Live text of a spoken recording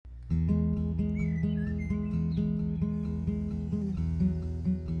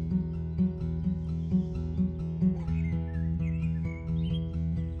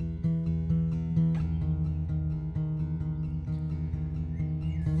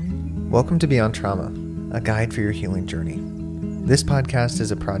Welcome to Beyond Trauma, a guide for your healing journey. This podcast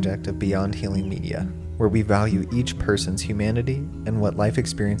is a project of Beyond Healing Media, where we value each person's humanity and what life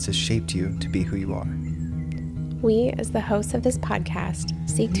experiences shaped you to be who you are. We, as the hosts of this podcast,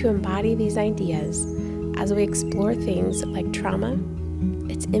 seek to embody these ideas as we explore things like trauma,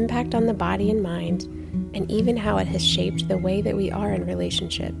 its impact on the body and mind, and even how it has shaped the way that we are in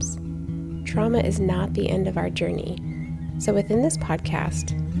relationships. Trauma is not the end of our journey. So within this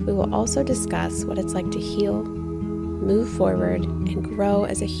podcast, we will also discuss what it's like to heal, move forward, and grow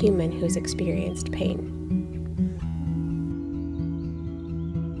as a human who's experienced pain.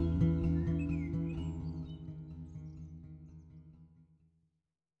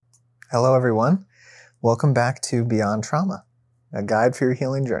 Hello, everyone. Welcome back to Beyond Trauma, a guide for your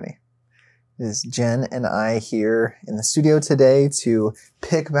healing journey. It is Jen and I here in the studio today to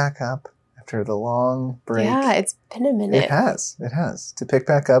pick back up after the long break. Yeah, it's been a minute. It has. To pick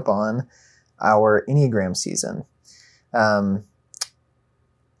back up on our Enneagram season. And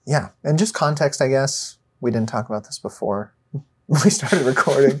just context, I guess. We didn't talk about this before we started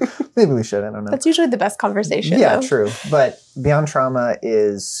recording. Maybe we should, I don't know. That's usually the best conversation. Yeah, though. True. But Beyond Trauma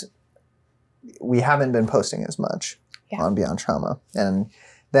we haven't been posting as much on Beyond Trauma. And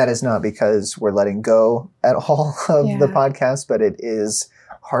that is not because we're letting go at all of the podcast, but it is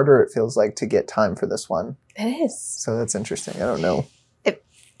harder, it feels like, to get time for this one. It is. So that's interesting. I don't know.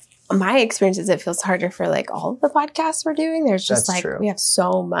 My experience is it feels harder for like all of the podcasts we're doing. There's just That's true. We have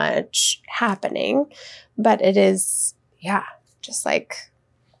so much happening, but it is, just like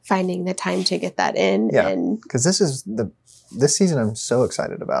finding the time to get that in. Yeah, because this season I'm so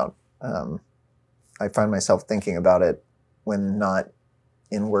excited about. I find myself thinking about it when not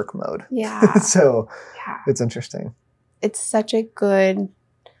in work mode. Yeah. So it's interesting. It's such a good,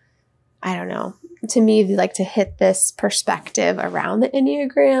 I don't know. To me, like to hit this perspective around the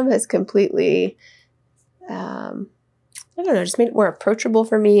Enneagram has completely, just made it more approachable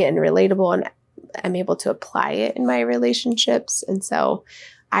for me and relatable, and I'm able to apply it in my relationships. And so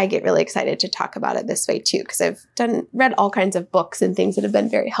I get really excited to talk about it this way too, because I've read all kinds of books and things that have been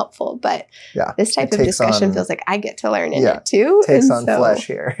very helpful. But this type of discussion feels like I get to learn in it too. Takes on flesh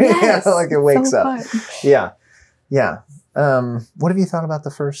here. Yes, like it wakes up. Fun. Yeah. What have you thought about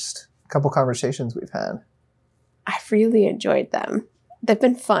the first couple conversations we've had? I've really enjoyed them. They've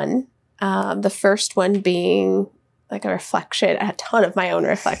been fun. The first one being like a reflection, a ton of my own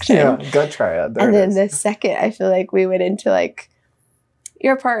reflection. Yeah, gut triad. And then the second, I feel like we went into like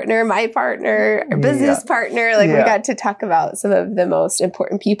your partner, my partner, our business partner. Like we got to talk about some of the most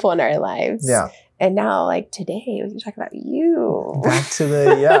important people in our lives. Yeah. And now, like today, we can talk about you. Back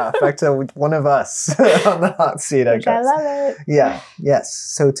to one of us on the hot seat, I guess. I love it. Yeah. Yes.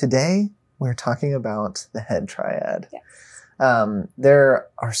 So today we're talking about the head triad. Yes. There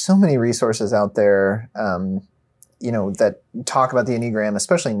are so many resources out there, that talk about the Enneagram,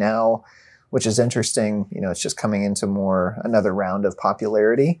 especially now, which is interesting. It's just coming into another round of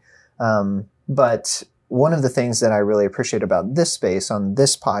popularity. But one of the things that I really appreciate about this space on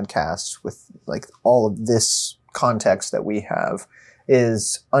this podcast with like all of this context that we have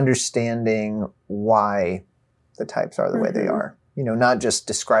is understanding why the types are the way they are, not just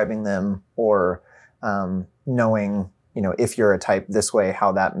describing them or knowing, if you're a type this way,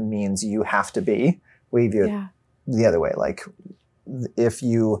 how that means you have to be. We view it the other way. Like if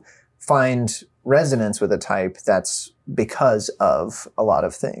you find resonance with a type, that's because of a lot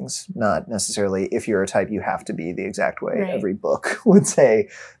of things, not necessarily if you're a type, you have to be the exact way every book would say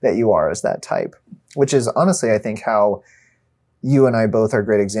that you are as that type, which is honestly, I think, how you and I both are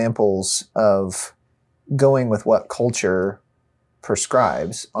great examples of going with what culture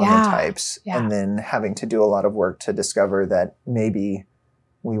prescribes on the types and then having to do a lot of work to discover that maybe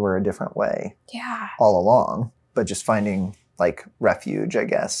we were a different way all along, but just finding like refuge, I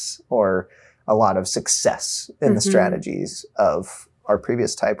guess, or a lot of success in the strategies of our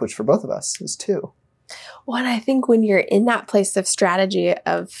previous type, which for both of us is 2. Well, and I think when you're in that place of strategy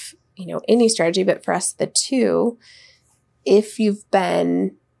of, any strategy, but for us, the 2, if you've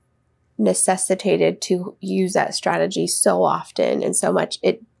been necessitated to use that strategy so often and so much,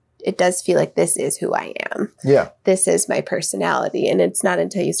 it does feel like this is who I am. Yeah. This is my personality. And it's not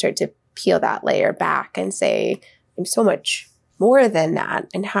until you start to peel that layer back and say, I'm so much more than that.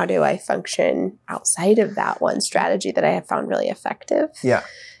 And how do I function outside of that one strategy that I have found really effective? Yeah.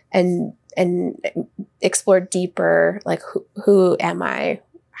 And explore deeper, like who am I?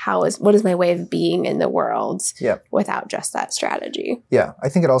 What is my way of being in the world without just that strategy? Yeah. I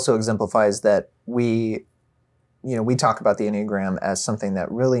think it also exemplifies that we talk about the Enneagram as something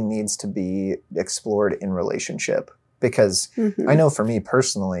that really needs to be explored in relationship because I know for me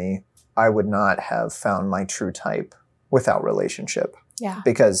personally, I would not have found my true type without relationship. Yeah.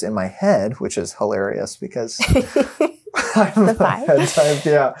 Because in my head, which is hilarious because I'm The a five. head type,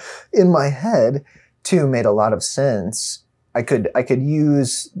 yeah. In my head, 2 made a lot of sense. I could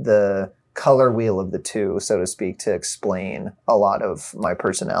use the color wheel of the 2, so to speak, to explain a lot of my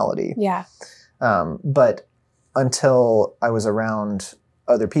personality. Yeah. But until I was around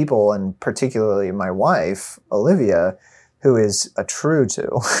other people, and particularly my wife, Olivia, who is a true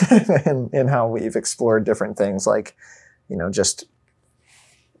 2 in how we've explored different things, like, just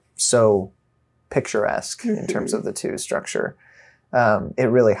so picturesque in terms of the 2 structure. It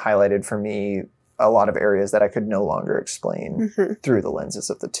really highlighted for me a lot of areas that I could no longer explain through the lenses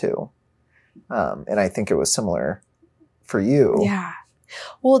of the 2. And I think it was similar for you. Yeah.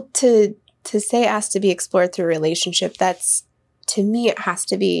 Well, to say it has to be explored through relationship, that's, to me, it has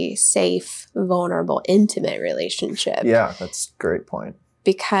to be safe, vulnerable, intimate relationship. Yeah, that's a great point.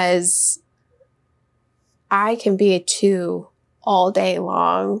 Because I can be a 2 all day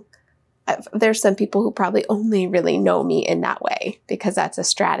long. There's some people who probably only really know me in that way because that's a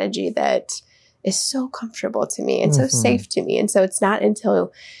strategy that is so comfortable to me and so safe to me. And so it's not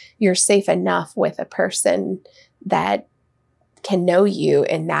until you're safe enough with a person that can know you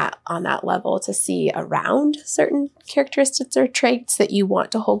in that, on that level, to see around certain characteristics or traits that you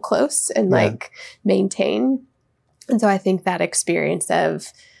want to hold close and like maintain. And so I think that experience of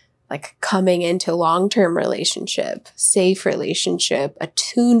like coming into long-term relationship, safe relationship,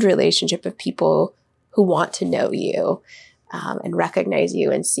 attuned relationship of people who want to know you and recognize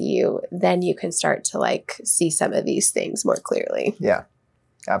you and see you, then you can start to like see some of these things more clearly. Yeah,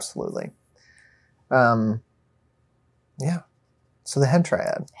 absolutely. Yeah. So the head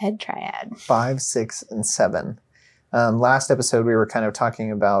triad. Head triad. 5, 6, and 7. Last episode, we were kind of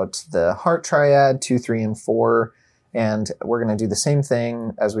talking about the heart triad, 2, 3, and 4. And we're going to do the same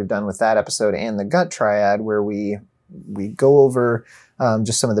thing as we've done with that episode and the gut triad, where we go over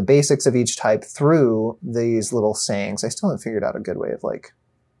just some of the basics of each type through these little sayings. I still haven't figured out a good way of like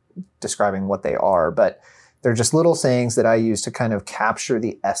describing what they are, but they're just little sayings that I use to kind of capture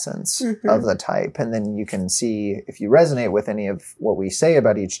the essence of the type. And then you can see if you resonate with any of what we say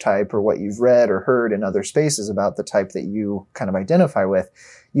about each type, or what you've read or heard in other spaces about the type that you kind of identify with.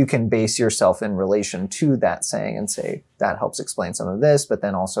 You can base yourself in relation to that saying and say, that helps explain some of this, but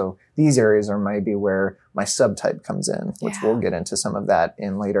then also these areas are maybe where my subtype comes in, which we'll get into some of that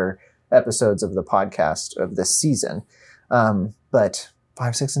in later episodes of the podcast of this season. But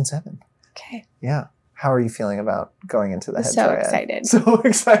 5, 6, and 7. Okay. Yeah. How are you feeling about going into the head So triad? excited. So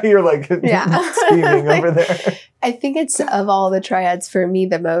excited. You're like screaming over there. I think it's, of all the triads, for me,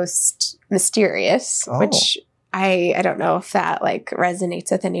 the most mysterious, which I don't know if that like resonates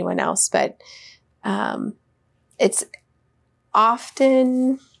with anyone else, but it's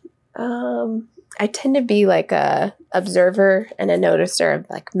often, I tend to be like a observer and a noticer of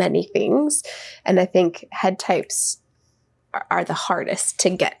like many things. And I think head types are the hardest to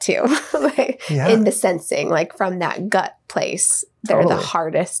get to in the sensing, like from that gut place. They're the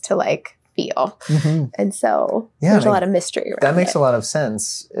hardest to like feel. And so there's a lot of mystery around that makes a lot of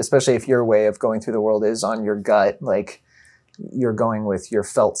sense, especially if your way of going through the world is on your gut, like you're going with your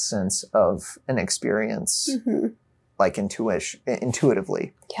felt sense of an experience, like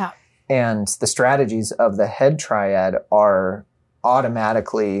intuitively. Yeah. And the strategies of the head triad are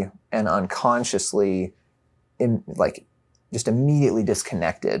automatically and unconsciously just immediately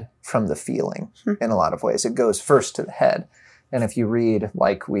disconnected from the feeling in a lot of ways. It goes first to the head. And if you read,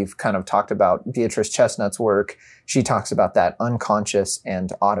 like we've kind of talked about Beatrice Chestnut's work, she talks about that unconscious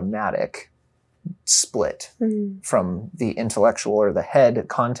and automatic split from the intellectual or the head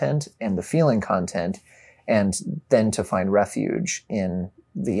content and the feeling content, and then to find refuge in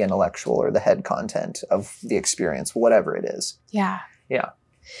the intellectual or the head content of the experience, whatever it is. Yeah. Yeah.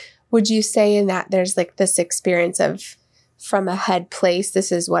 Would you say in that there's like this experience of, from a head place,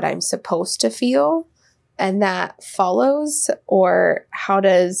 this is what I'm supposed to feel, and that follows? Or how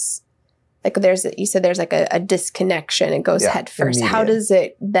does, like you said there's like a disconnection, it goes head first. Immediate. How does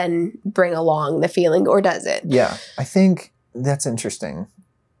it then bring along the feeling, or does it? Yeah, I think that's interesting.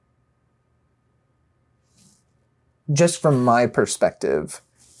 Just from my perspective,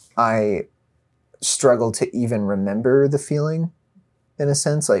 I struggle to even remember the feeling, in a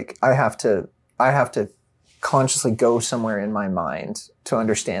sense. Like I have to consciously go somewhere in my mind to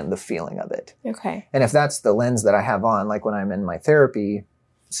understand the feeling of it. Okay. And if that's the lens that I have on, like when I'm in my therapy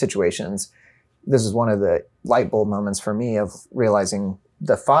situations, this is one of the light bulb moments for me of realizing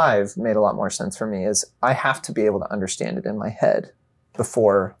the 5 made a lot more sense for me, is I have to be able to understand it in my head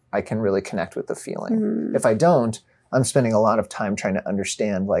before I can really connect with the feeling. If I don't, I'm spending a lot of time trying to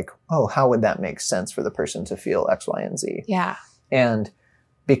understand like, oh, how would that make sense for the person to feel X, Y, and Z? Yeah. And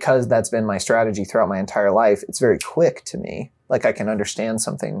because that's been my strategy throughout my entire life, it's very quick to me. Like I can understand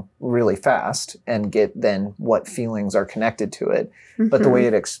something really fast and get then what feelings are connected to it. Mm-hmm. But the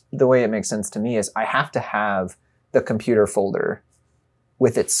way it makes sense to me is I have to have the computer folder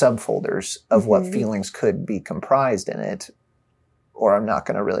with its subfolders of what feelings could be comprised in it, or I'm not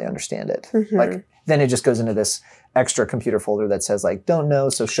going to really understand it. Like then it just goes into this extra computer folder that says like, don't know,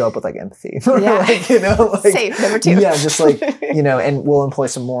 so show up with like empathy. Yeah. Like, you know, like, safe, number 2. Yeah, just like, you know, and we'll employ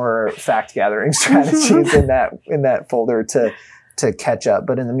some more fact gathering strategies in that folder to catch up.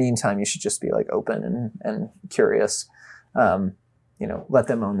 But in the meantime, you should just be like open and curious. You know, let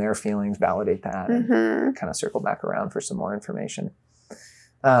them own their feelings, validate that, and kind of circle back around for some more information.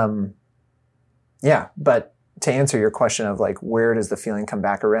 Yeah, but to answer your question of like, where does the feeling come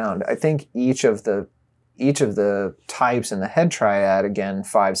back around? I think each of the types in the head triad, again,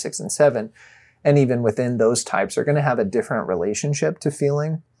 5, 6, and 7, and even within those types are going to have a different relationship to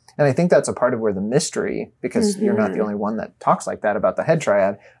feeling. And I think that's a part of where the mystery, because you're not the only one that talks like that about the head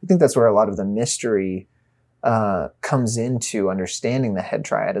triad. I think that's where a lot of the mystery comes into understanding the head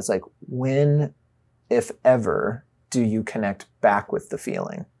triad is like, when, if ever, do you connect back with the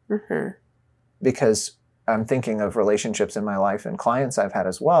feeling? Because I'm thinking of relationships in my life and clients I've had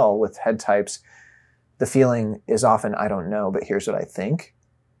as well with head types. The feeling is often, I don't know, but here's what I think.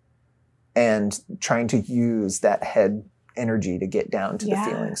 And trying to use that head energy to get down to the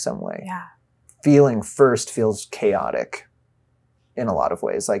feeling some way. Yeah. Feeling first feels chaotic in a lot of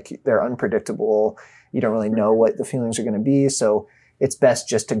ways. Like they're unpredictable. You don't really know what the feelings are going to be. So it's best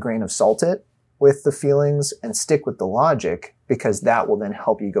just to grain of salt it with the feelings and stick with the logic, because that will then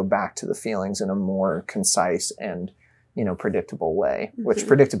help you go back to the feelings in a more concise and, you know, predictable way, which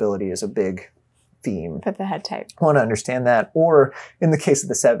predictability is a big theme. For the head type. I want to understand that. Or in the case of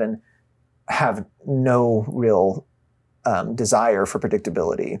the 7, have no real desire for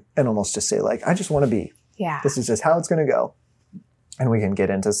predictability and almost just say like, I just want to be. Yeah. This is just how it's going to go. And we can get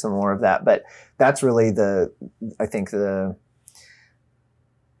into some more of that. But that's really I think the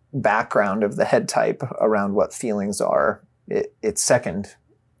background of the head type around what feelings are. It's second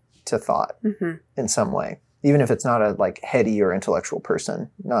to thought in some way, even if it's not a like heady or intellectual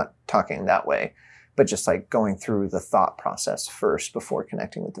person, not talking that way, but just like going through the thought process first before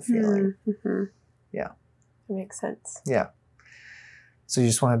connecting with the feeling. Yeah. That makes sense. Yeah. So you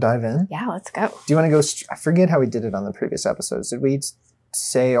just want to dive in? Yeah, let's go. Do you want to go? I forget how we did it on the previous episodes. Did we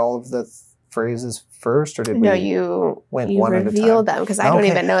say all of the phrases first, or did we? No, you one reveal them, because I don't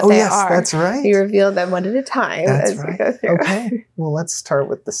even know what they are. That's right. You reveal them one at a time as we go through. Okay. Well, let's start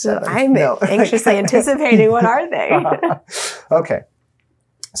with the 7. I'm anxiously anticipating. What are they? Okay.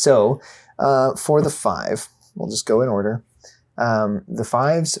 So for the 5, we'll just go in order. The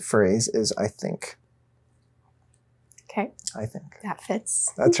 5's phrase is I think. Okay. I think. That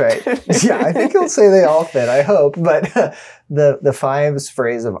fits. That's right. Yeah, I think he'll say they all fit, I hope. But the 5's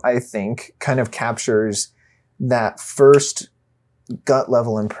phrase of I think kind of captures that first gut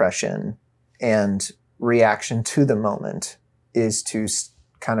level impression and reaction to the moment is to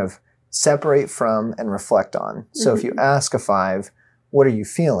kind of separate from and reflect on. So if you ask a 5, what are you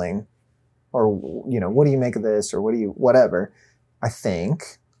feeling? Or, you know, what do you make of this? Or whatever. I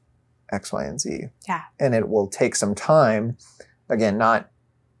think X, Y, and Z. Yeah. And it will take some time. Again, not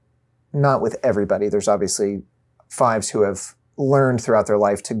with everybody. There's obviously 5s who have learned throughout their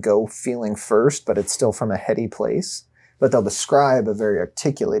life to go feeling first, but it's still from a heady place. But they'll describe a very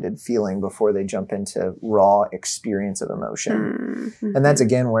articulated feeling before they jump into raw experience of emotion. And that's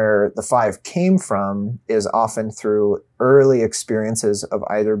again where the 5 came from, is often through early experiences of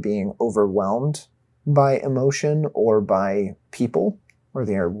either being overwhelmed by emotion or by people or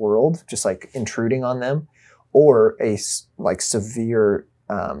their world, just like intruding on them, or a like severe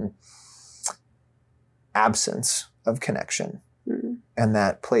absence of connection. And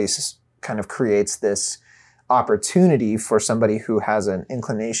that place kind of creates this opportunity for somebody who has an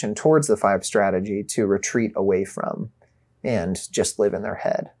inclination towards the 5 strategy to retreat away from and just live in their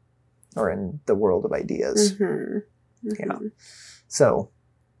head or in the world of ideas. Yeah. So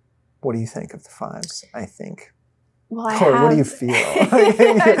what do you think of the 5s? I think. Well, Corey, what do you feel?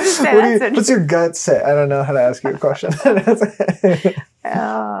 What's your gut say? I don't know how to ask you a question.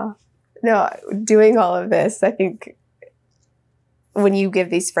 No, doing all of this, I think when you give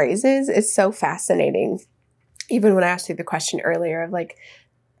these phrases, it's so fascinating. Even when I asked you the question earlier of like,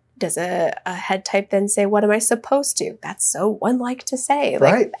 does a head type then say, what am I supposed to? That's so one-like to say.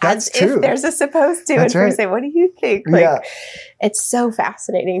 Right. That's as true. if there's a supposed to. That's and right. say, what do you think? It's so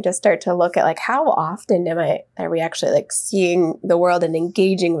fascinating to start to look at how often are we actually seeing the world and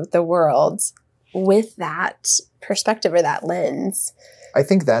engaging with the world with that perspective or that lens. I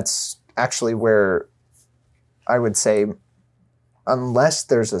think that's actually where I would say, unless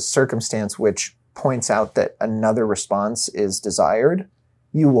there's a circumstance which points out that another response is desired,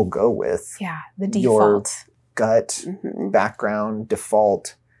 you will go with the default. Your gut, background,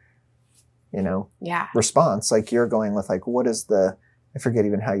 default, response. You're going with what is I forget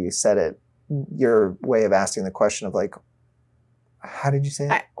even how you said it, your way of asking the question of how did you say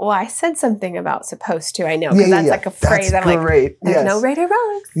it? I said something about supposed to, I know, because that's a phrase. That's I'm great. There's no right or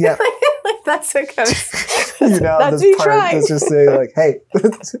wrong. Yeah. That's what goes. That's me trying. Let's just say hey,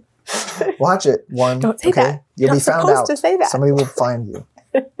 watch it. Don't say that. You'll be found out. To say that. Somebody will find you.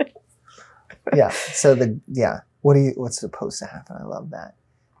 So what's supposed to happen? I love that.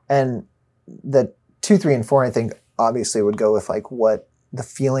 And the 2, 3, and 4, I think obviously would go with what the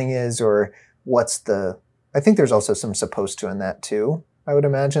feeling is, or I think there's also some supposed to in that too. I would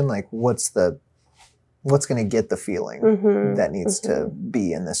imagine what's going to get the feeling that needs to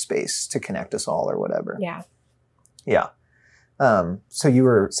be in this space to connect us all or whatever. Yeah. So you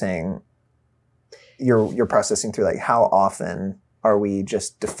were saying you're processing through how often are we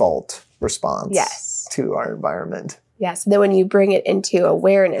just default response to our environment? Yes. Then when you bring it into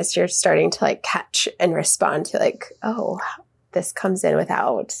awareness, you're starting to catch and respond to oh, this comes in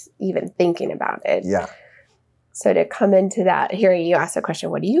without even thinking about it. Yeah. So to come into that, hearing you ask the question,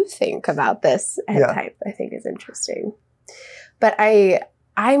 what do you think about this head type, I think is interesting. But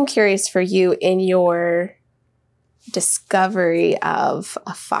I'm curious for you in your discovery of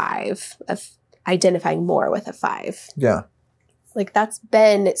a 5, of identifying more with a 5. Yeah. That's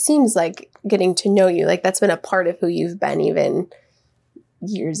been, it seems getting to know you, that's been a part of who you've been even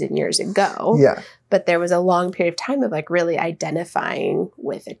years and years ago. Yeah. But there was a long period of time of really identifying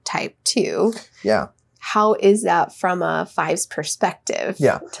with a type 2. Yeah. How is that from a 5's perspective?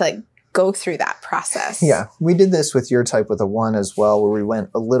 Yeah. To go through that process? Yeah. We did this with your type with a 1 as well, where we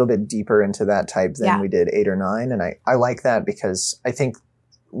went a little bit deeper into that type than we did 8 or 9. And I like that because I think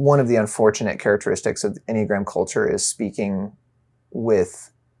one of the unfortunate characteristics of Enneagram culture is speaking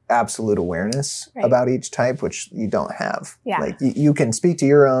with absolute awareness about each type, which you don't have. Yeah. You can speak to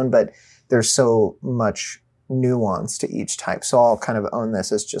your own, but there's so much nuance to each type. So I'll kind of own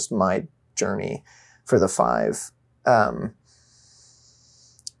this as just my journey for the 5.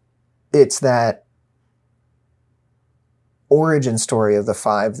 It's that origin story of the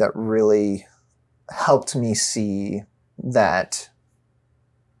 5 that really helped me see that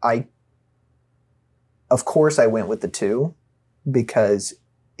of course I went with the 2 because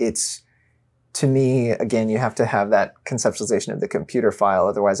it's, to me, again, you have to have that conceptualization of the computer file.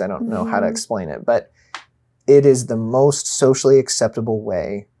 Otherwise, I don't know how to explain it. But it is the most socially acceptable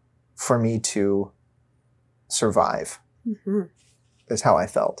way for me to survive, is how I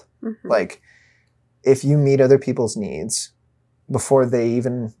felt. If you meet other people's needs before they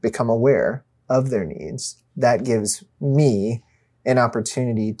even become aware of their needs, that gives me an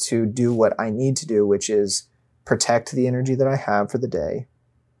opportunity to do what I need to do, which is protect the energy that I have for the day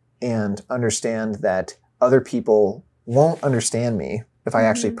and understand that other people won't understand me if I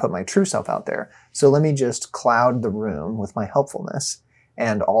actually put my true self out there. So let me just cloud the room with my helpfulness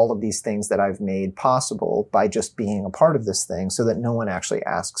and all of these things that I've made possible by just being a part of this thing so that no one actually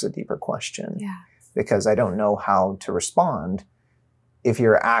asks a deeper question. Yeah. Because I don't know how to respond if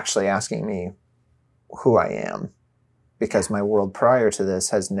you're actually asking me who I am. Because my world prior to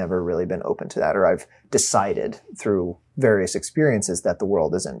this has never really been open to that, or I've decided through various experiences that the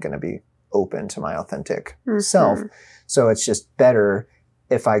world isn't going to be open to my authentic self. So it's just better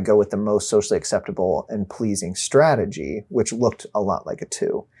if I go with the most socially acceptable and pleasing strategy, which looked a lot like a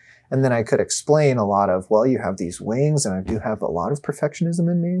 2. And then I could explain a lot of, well, you have these wings and I do have a lot of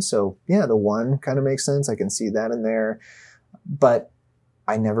perfectionism in me. So yeah, the 1 kind of makes sense. I can see that in there. But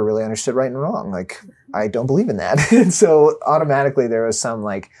I never really understood right and wrong. I don't believe in that. And so automatically there was some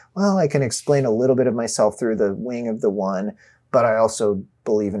well, I can explain a little bit of myself through the wing of the 1, but I also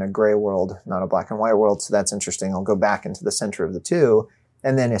believe in a gray world, not a black and white world. So that's interesting. I'll go back into the center of the 2.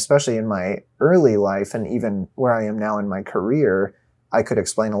 And then especially in my early life and even where I am now in my career, I could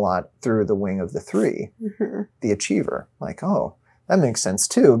explain a lot through the wing of the 3, the achiever. Oh, that makes sense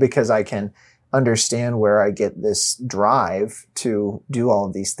too, because I can understand where I get this drive to do all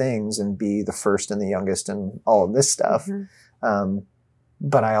of these things and be the first and the youngest and all of this stuff.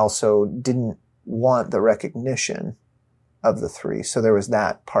 But I also didn't want the recognition of the three. So there was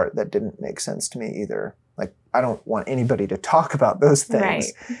that part that didn't make sense to me either. Like, I don't want anybody to talk about those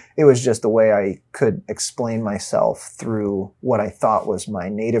things. Right. It was just the way I could explain myself through what I thought was my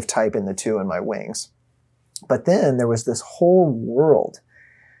native type in the two and my wings. But then there was this whole world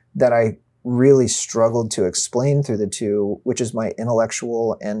that I really struggled to explain through the two, which is my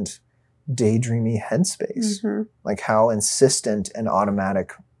intellectual and daydreamy headspace. Mm-hmm. Like how insistent and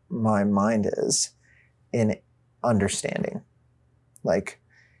automatic my mind is in understanding. Like,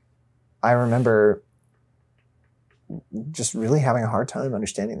 I remember just really having a hard time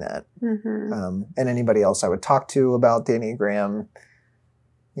understanding that. Mm-hmm. And anybody else I would talk to about the Enneagram,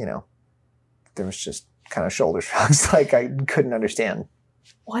 you know, there was just kind of shoulder shrugs. Like, I couldn't understand.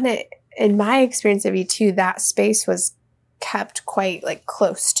 In my experience of you too, that space was kept quite like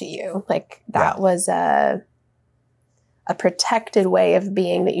close to you. Like that was a protected way of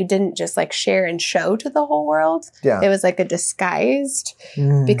being that you didn't just like share and show to the whole world. Yeah. It was like a disguised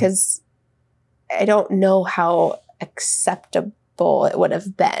because I don't know how acceptable it would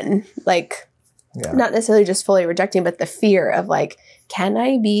have been. Like not necessarily just fully rejecting, but the fear of like, can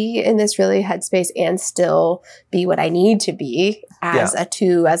I be in this really headspace and still be what I need to be as a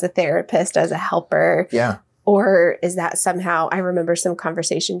two, as a therapist, as a helper? Yeah. Or is that somehow, I remember some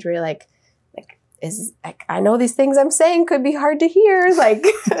conversations where you're like, I know these things I'm saying could be hard to hear. Like,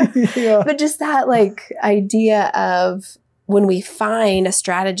 but just that like idea of when we find a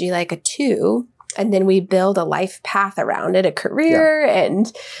strategy like a two, and then we build a life path around it, a career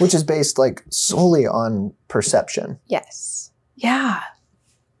and. Which is based like solely on perception. Yes. Yeah.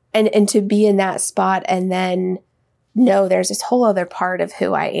 And to be in that spot and then know there's this whole other part of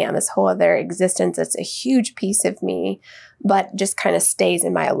who I am, this whole other existence. It's a huge piece of me, but just kind of stays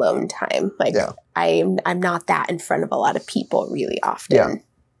in my alone time. Like I'm not that in front of a lot of people really often. Yeah.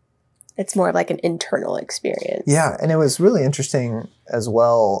 It's more of like an internal experience. Yeah. And it was really interesting as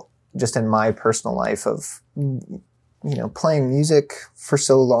well, just in my personal life of, you know, playing music for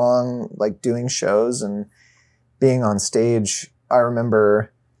so long, like doing shows and being on stage. I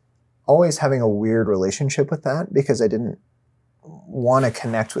remember always having a weird relationship with that because I didn't want to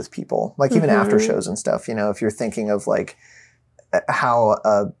connect with people, like even after shows and stuff. You know, if you're thinking of like how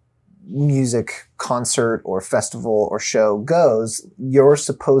a music concert or festival or show goes, you're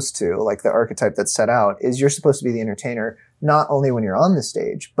supposed to, like the archetype that's set out is you're supposed to be the entertainer, not only when you're on the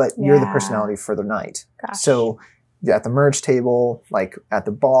stage, but you're the personality for the night. Gosh. So at the merch table, like at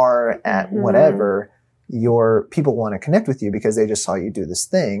the bar, at whatever, your people want to connect with you because they just saw you do this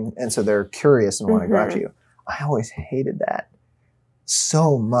thing. And so they're curious and want to go after you. I always hated that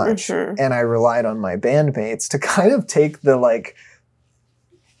so much. And I relied on my bandmates to kind of take the like,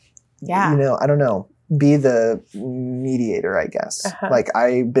 you know, I don't know, be the mediator, I guess. Like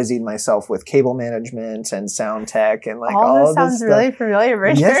I busied myself with cable management and sound tech and like all of this sounds stuff. Really familiar,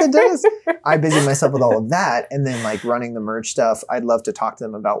 Richard. Yes, it does. I busied myself with all of that. And then like running the merch stuff, I'd love to talk to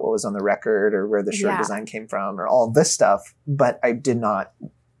them about what was on the record or where the shirt design came from or all this stuff. But I did not,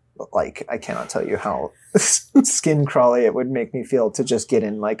 like, I cannot tell you how skin crawly it would make me feel to just get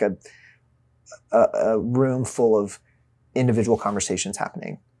in like a room full of individual conversations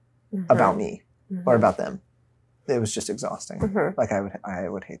happening about me. Or about them. It was just exhausting. Like I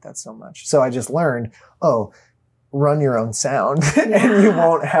would hate that so much. So I just learned, run your own sound and you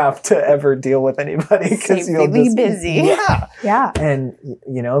won't have to ever deal with anybody because you'll be busy. Yeah. And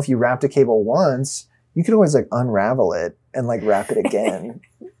you know, if you wrapped a cable once, you could always like unravel it and like wrap it again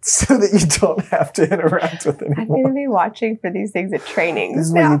so that you don't have to interact with anyone. I'm going to be watching for these things at trainings. This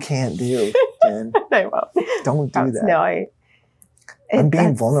is what you can't do, Jen. I won't. Don't do that. No, I'm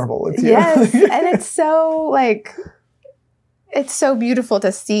being vulnerable with you. Yes. And it's so like, it's so beautiful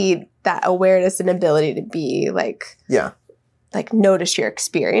to see that awareness and ability to be like, like notice your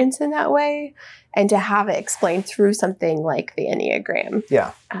experience in that way and to have it explained through something like the Enneagram.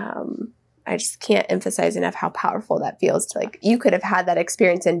 Yeah. I just can't emphasize enough how powerful that feels to like, you could have had that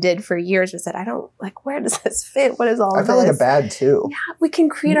experience and did for years, but said, I don't like, where does this fit? What is all of this? I felt like a bad too. Yeah. We can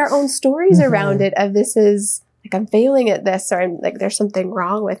create our own stories around it of this is, like I'm failing at this or I'm like there's something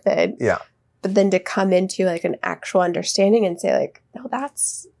wrong with it. Yeah. But then to come into like an actual understanding and say like, no,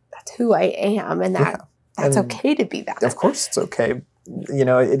 that's who I am and that's okay to be that. Of course it's okay. You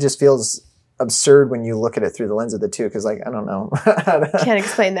know, it just feels absurd when you look at it through the lens of the two because like, I don't know. Can't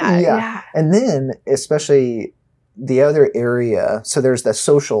explain that. Yeah. And then especially the other area, so there's the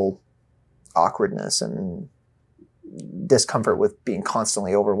social awkwardness and discomfort with being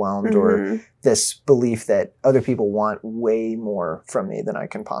constantly overwhelmed or this belief that other people want way more from me than I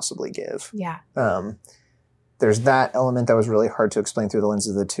can possibly give. Yeah. There's that element that was really hard to explain through the lens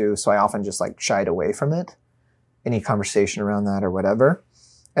of the two. So I often just like shied away from it. any conversation around that or whatever.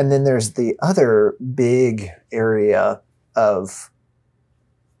 And then there's the other big area of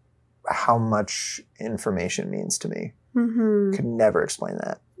how much information means to me. Could never explain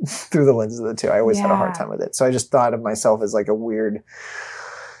that through the lens of the two. I always had a hard time with it. So I just thought of myself as like a weird,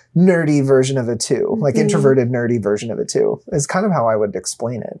 nerdy version of a two, like introverted, nerdy version of a two is kind of how I would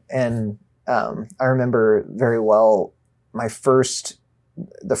explain it. And I remember very well the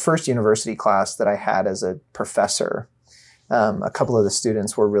first university class that I had as a professor. A couple of the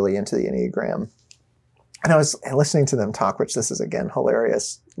students were really into the Enneagram. And I was listening to them talk, which this is, again,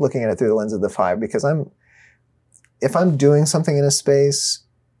 hilarious, looking at it through the lens of the 5, because if I'm doing something in a space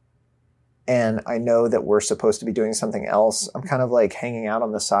and I know that we're supposed to be doing something else, I'm kind of like hanging out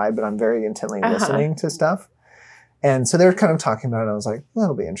on the side, but I'm very intently listening to stuff. And so they were kind of talking about it. And I was like, well,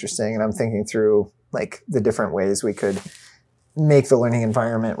 that'll be interesting. And I'm thinking through like the different ways we could make the learning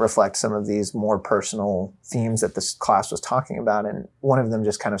environment reflect some of these more personal themes that this class was talking about. And one of them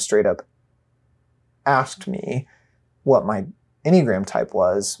just kind of straight up asked me what my Enneagram type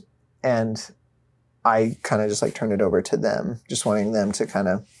was. And I kind of just like turned it over to them, just wanting them to kind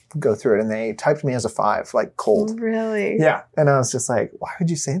of go through it. And they typed me as a 5, like cold. Really? Yeah. And I was just like, why would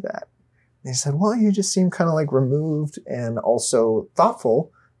you say that? And they said, well, you just seem kind of like removed and also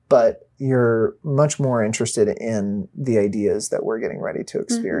thoughtful, but you're much more interested in the ideas that we're getting ready to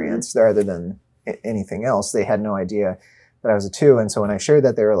experience rather than anything else. They had no idea that I was a 2. And so when I shared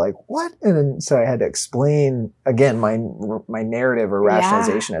that, they were like, what? And then, so I had to explain again, my narrative or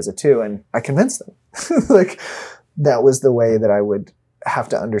rationalization as a 2. And I convinced them like that was the way that I would have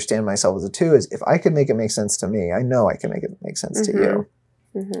to understand myself as a 2 is if I could make it make sense to me, I know I can make it make sense to you.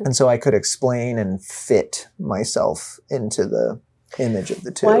 And so I could explain and fit myself into the image of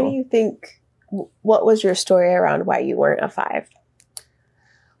the 2. Why do you think, what was your story around why you weren't a 5?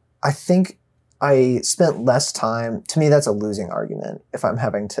 I think I spent less time, to me that's a losing argument. If I'm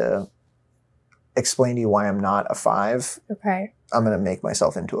having to explain to you why I'm not a 5, okay, I'm going to make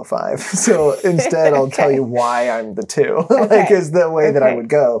myself into a 5. So instead I'll tell you why I'm the 2, Okay. like is the way that I would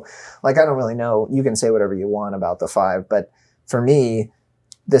go. Like I don't really know, you can say whatever you want about the 5, but for me,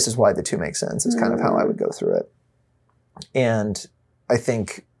 this is why the 2 makes sense. It's kind of how I would go through it. And I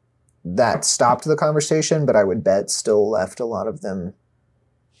think that stopped the conversation, but I would bet still left a lot of them,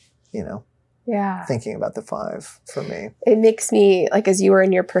 thinking about the 5 for me. It makes me, like, as you were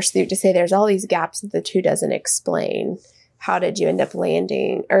in your pursuit to say there's all these gaps that the 2 doesn't explain, how did you end up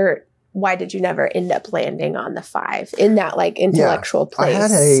landing, or why did you never end up landing on the 5 in that, like, intellectual place?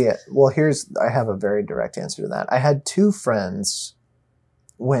 I have a very direct answer to that. I had 2 friends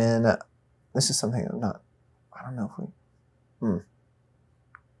when, this is something I don't know if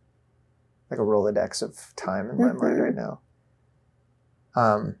like a Rolodex of time in my mind right now.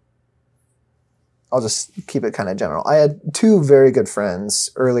 I'll just keep it kind of general. I had 2 very good friends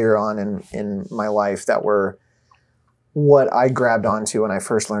earlier on in my life that were what I grabbed onto when I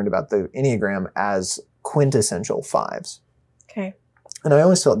first learned about the Enneagram as quintessential 5s. Okay. And I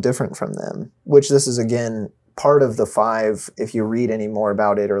always felt different from them, which this is, again, part of the 5. If you read any more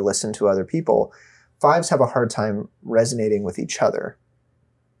about it or listen to other people, 5s have a hard time resonating with each other.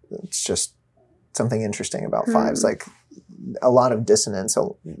 It's just something interesting about 5s, like a lot of dissonance,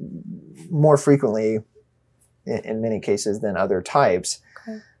 more frequently in many cases than other types,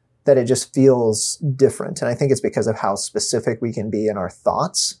 that it just feels different. And I think it's because of how specific we can be in our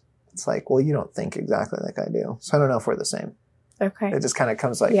thoughts. It's like, well, you don't think exactly like I do. So I don't know if we're the same. Okay. It just kind of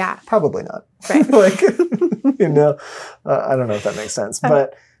comes like, probably not. Right. Like, I don't know if that makes sense.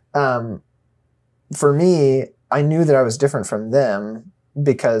 But for me, I knew that I was different from them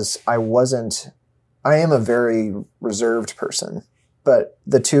because I am a very reserved person, but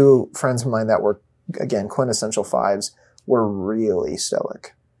the 2 friends of mine that were, again, quintessential 5s were really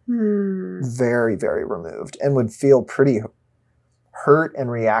stoic, very, very removed, and would feel pretty hurt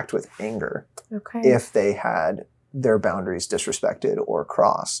and react with anger if they had their boundaries disrespected or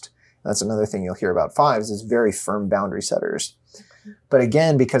crossed. That's another thing you'll hear about 5s is very firm boundary setters. But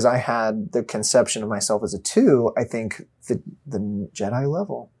again, because I had the conception of myself as a 2, I think the Jedi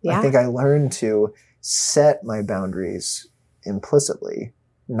level. I think I learned to set my boundaries implicitly,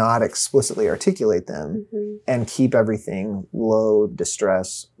 not explicitly articulate them, and keep everything low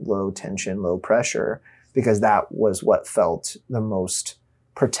distress, low tension, low pressure, because that was what felt the most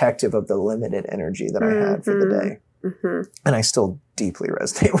protective of the limited energy that I had for the day. And I still deeply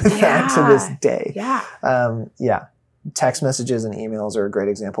resonate with that to this day. Text messages and emails are a great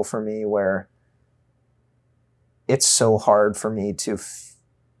example for me where it's so hard for me to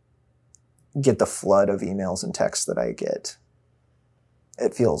get the flood of emails and texts that I get.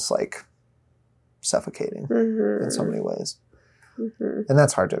 It feels like suffocating Mm-hmm. in so many ways. Mm-hmm. And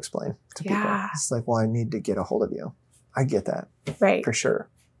that's hard to explain to people. Yeah. It's like, well, I need to get a hold of you. I get that. Right. For sure.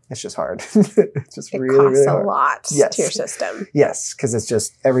 It's just hard. It's just It really, costs really a hard. lot Yes. to your system. Yes, because it's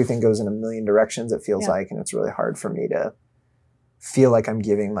just everything goes in a million directions, it feels Yeah. like, and it's really hard for me to feel like I'm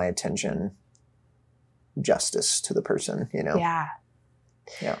giving my attention justice to the person, you know? Yeah.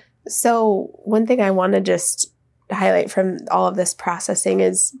 Yeah. So one thing I want to just highlight from all of this processing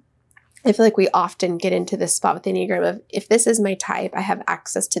is I feel like we often get into this spot with the Enneagram of, if this is my type, I have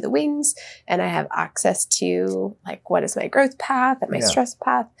access to the wings and I have access to like, what is my growth path and my Yeah. stress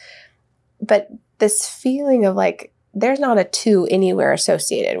path. But this feeling of like, there's not a 2 anywhere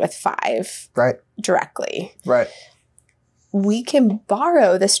associated with 5 Right. directly. Right. We can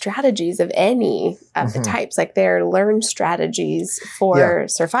borrow the strategies of any of the Mhm. types, like they're learned strategies for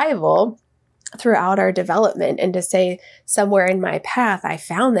survival throughout our development, and to say somewhere in my path, I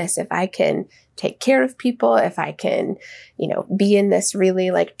found this. If I can take care of people, if I can, be in this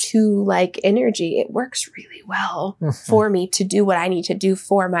really like 2-like energy, it works really well for me to do what I need to do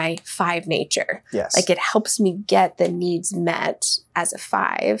for my 5 nature. Yes. Like it helps me get the needs met as a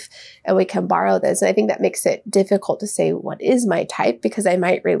 5, and we can borrow this. And I think that makes it difficult to say what is my type, because I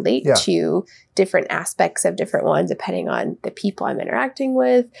might relate to different aspects of different ones depending on the people I'm interacting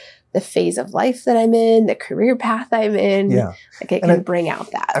with, the phase of life that I'm in, the career path I'm in. Yeah. Like it can bring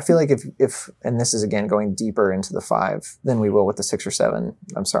out that. I feel like if, and this is again going deeper into the 5 than we will with the 6 or 7.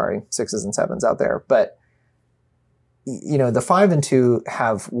 I'm sorry, 6s and 7s out there. But, the 5 and 2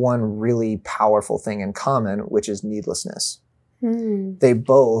 have one really powerful thing in common, which is needlessness. They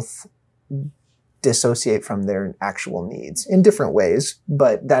both dissociate from their actual needs in different ways,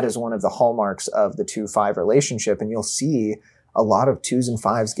 but that is one of the hallmarks of the 2-5 relationship. And you'll see a lot of 2s and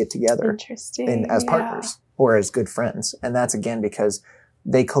 5s get together as partners or as good friends. And that's again because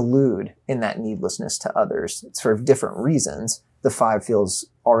they collude in that needlessness to others. It's for different reasons. The 5 feels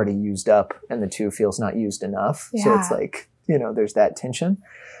already used up and the 2 feels not used enough. Yeah. So it's like, there's that tension.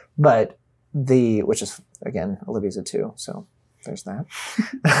 But which is, again, Olivia's a 2, so there's that.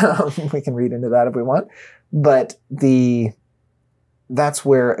 We can read into that if we want. But that's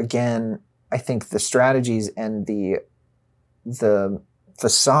where, again, I think the strategies and the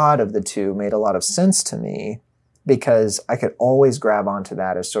facade of the 2 made a lot of sense to me, because I could always grab onto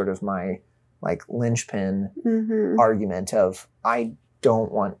that as sort of my like linchpin argument of, I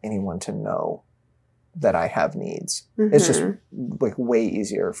don't want anyone to know that I have needs. It's just like way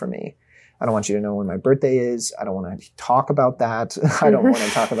easier for me. I don't want you to know when my birthday is. I don't want to talk about that. I don't want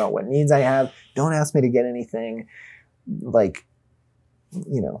to talk about what needs I have. Don't ask me to get anything. Like,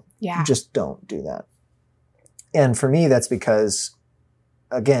 just don't do that. And for me, that's because,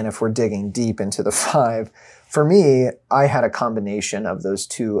 again, if we're digging deep into the 5, for me, I had a combination of those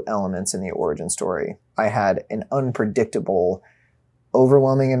 2 elements in the origin story. I had an unpredictable,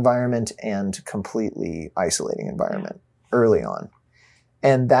 overwhelming environment and completely isolating environment early on.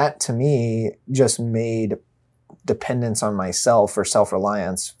 And that, to me, just made dependence on myself or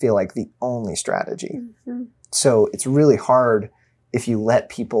self-reliance feel like the only strategy. So it's really hard if you let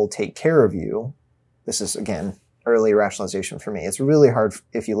people take care of you. This is, again, early rationalization for me. It's really hard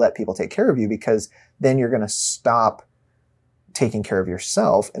if you let people take care of you, because then you're going to stop taking care of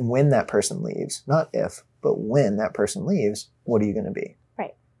yourself. And when that person leaves, not if, but when that person leaves, what are you going to be?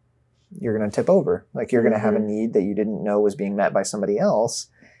 Right. You're going to tip over. Like you're going to have a need that you didn't know was being met by somebody else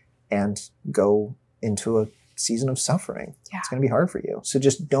and go into a season of suffering. Yeah. It's going to be hard for you. So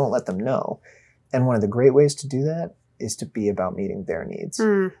just don't let them know. And one of the great ways to do that is to be about meeting their needs.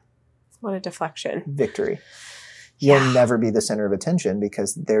 What a deflection. Victory. You'll never be the center of attention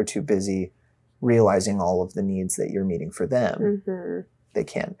because they're too busy realizing all of the needs that you're meeting for them. They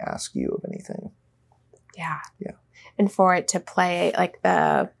can't ask you of anything. Yeah. Yeah. And for it to play, like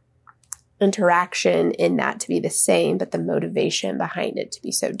the interaction in that to be the same, but the motivation behind it to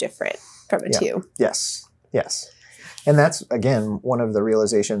be so different from a 2. Yes. Yes. And that's, again, one of the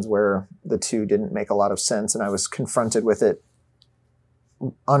realizations where the 2 didn't make a lot of sense. And I was confronted with it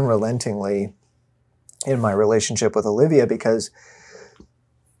unrelentingly in my relationship with Olivia, because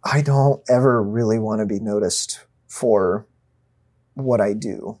I don't ever really want to be noticed for what I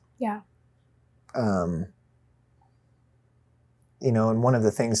do. Yeah. And one of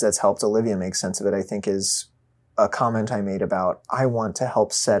the things that's helped Olivia make sense of it, I think, is a comment I made about, I want to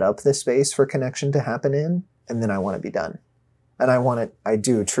help set up this space for connection to happen in, and then I want to be done. And I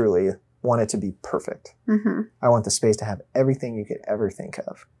do truly want it to be perfect. I want the space to have everything you could ever think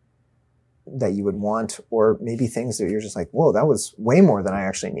of that you would want, or maybe things that you're just like, whoa, that was way more than I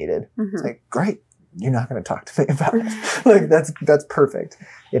actually needed. It's like, great, you're not going to talk to me about it. Like that's perfect.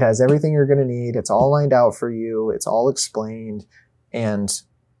 It has everything you're going to need. It's all lined out for you. It's all explained, and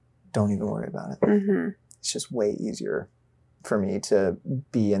don't even worry about it. Mm-hmm. It's just way easier for me to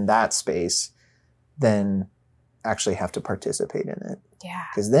be in that space than actually have to participate in it. Yeah.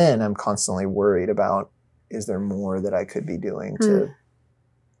 Because then I'm constantly worried about, is there more that I could be doing to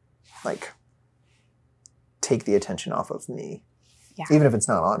like take the attention off of me? Yeah. Even if it's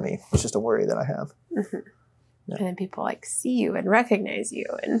not on me, it's just a worry that I have. Mm-hmm. Yeah. And then people like see you and recognize you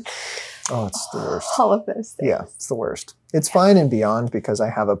and oh, it's the worst. All of those things. Yeah, it's the worst. It's fine and beyond because I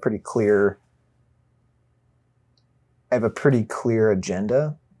have a pretty clear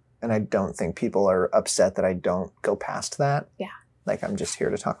agenda, and I don't think people are upset that I don't go past that. Yeah. Like, I'm just here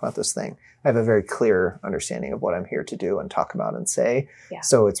to talk about this thing. I have a very clear understanding of what I'm here to do and talk about and say. Yeah.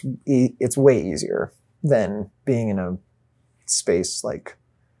 So it's way easier than being in a space like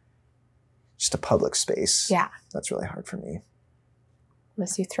just a public space. Yeah. That's really hard for me.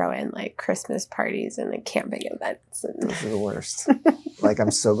 Unless you throw in like Christmas parties and like camping events. And those are the worst. Like,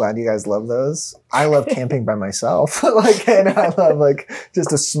 I'm so glad you guys love those. I love camping by myself. Like, and I love like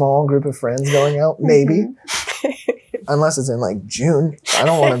just a small group of friends going out, maybe. Unless it's in like June. I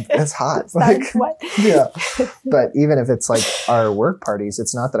don't want to, it's hot. Like, what? Yeah. But even if it's like our work parties,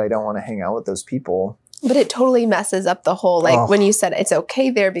 it's not that I don't want to hang out with those people. But it totally messes up the whole, like when you said it's okay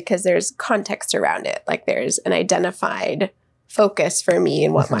there because there's context around it. Like there's an identified focus for me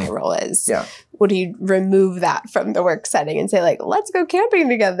and what my role is. Yeah. Would you remove that from the work setting and say like, let's go camping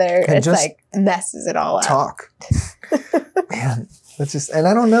together? And it's like messes it all up. Talk. Man, that's just, and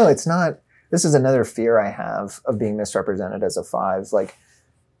I don't know. It's not, this is another fear I have of being misrepresented as a 5. Like,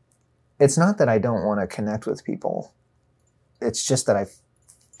 it's not that I don't want to connect with people. It's just that I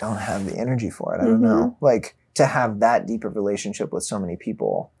don't have the energy for it. I don't know. Like, to have that deep of relationship with so many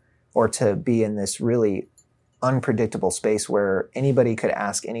people, or to be in this really unpredictable space where anybody could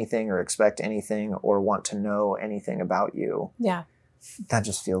ask anything or expect anything or want to know anything about you. Yeah. That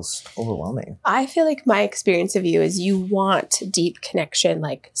just feels overwhelming. I feel like my experience of you is you want deep connection,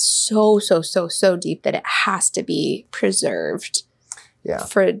 like so deep that it has to be preserved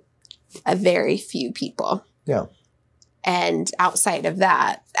for a very few people. Yeah. And outside of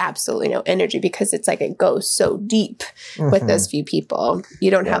that, absolutely no energy, because it's like it goes so deep with those few people. You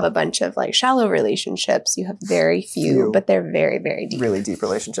don't have a bunch of like shallow relationships. You have very few, but they're very, very deep. Really deep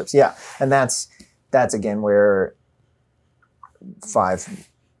relationships. Yeah. And that's again where 5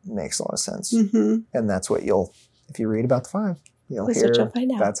 makes a lot of sense. And that's what if you read about the 5, you'll that's hear what you'll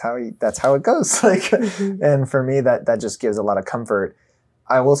find out. That's how it goes. Like, and for me, that just gives a lot of comfort.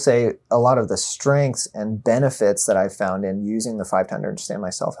 I will say a lot of the strengths and benefits that I've found in using the 5 to understand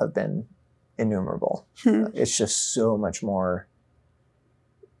myself have been innumerable. It's just so much more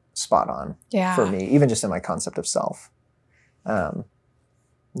spot on for me, even just in my concept of self. You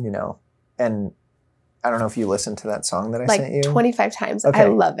know, and I don't know if you listened to that song that I sent you. 25 times. Okay. I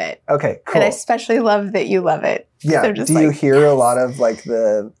love it. Okay, cool. And I especially love that you love it. Yeah. So just do you hear a lot of like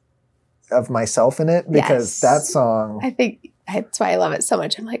of myself in it? Because that song, I think that's why I love it so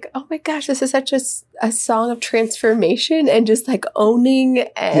much. I'm like, oh my gosh, this is such a song of transformation and just like owning,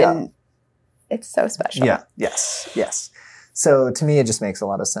 and it's so special. Yeah. Yes. So to me, it just makes a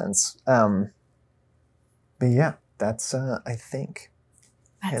lot of sense. But yeah, that's I think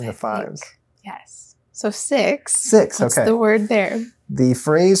in the 5s. Yes. So 6. 6. What's okay. the word there? The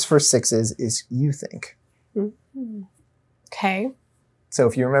phrase for 6s is you think. Okay. So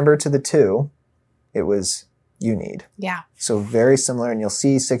if you remember to the 2, it was you need. Yeah. So very similar, and you'll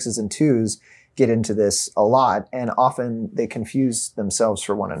see 6s and 2s get into this a lot, and often they confuse themselves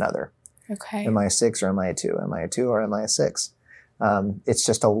for one another. Okay. Am I a 6 or am I a 2? Am I a 2 or am I a 6? It's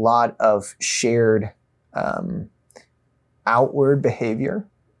just a lot of shared outward behavior,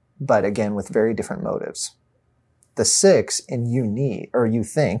 but again, with very different motives. The 6 in you need, or you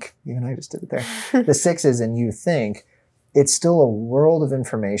think, you and I just did it there. The 6 is in you think, it's still a world of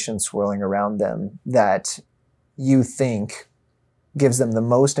information swirling around them that you think gives them the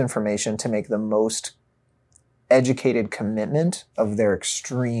most information to make the most educated commitment of their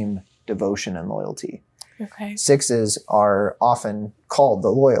extreme devotion and loyalty. Okay. 6s are often called the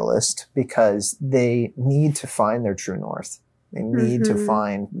loyalist because they need to find their true north. They need to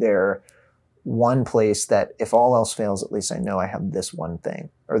find their one place that if all else fails, at least I know I have this one thing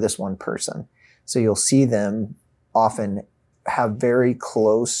or this one person. So you'll see them often have very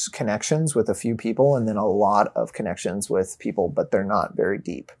close connections with a few people and then a lot of connections with people, but they're not very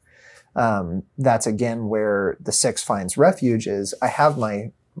deep. That's again where the 6 finds refuge is I have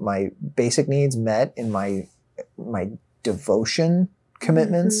my basic needs met in my devotion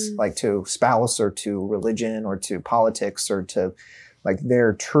commitments, like to spouse or to religion or to politics or to like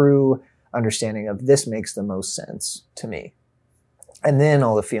their true understanding of this makes the most sense to me. And then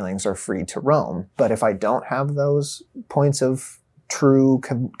all the feelings are free to roam. But if I don't have those points of true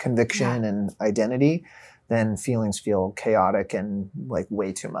conviction and identity, then feelings feel chaotic and like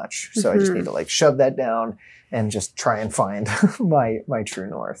way too much. So I just need to like shove that down and just try and find my true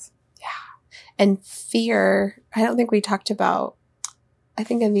north. Yeah. And fear, I don't think we talked about, I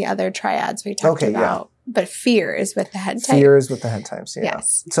think in the other triads we talked about, but fear is with the head type. Fear is with the head types, yeah.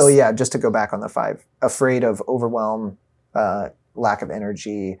 Yes. So yeah, just to go back on the 5, afraid of overwhelm, lack of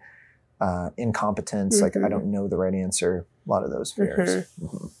energy, incompetence, like I don't know the right answer, a lot of those fears.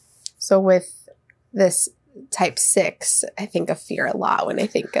 So with this type 6, I think of fear a lot when I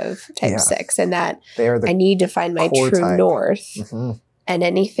think of type 6, and that I need to find my true type. north, and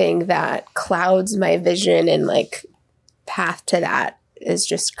anything that clouds my vision and like path to that is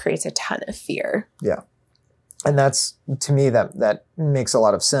just creates a ton of fear. Yeah. And that's, to me, that makes a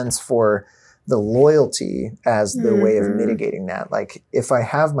lot of sense for the loyalty as the way of mitigating that. Like if I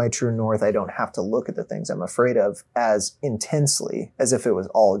have my true north, I don't have to look at the things I'm afraid of as intensely as if it was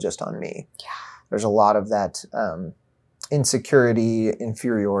all just on me. Yeah. There's a lot of that insecurity,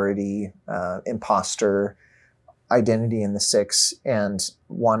 inferiority, imposter identity in the 6, and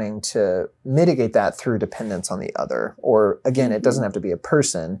wanting to mitigate that through dependence on the other. Or again, it doesn't have to be a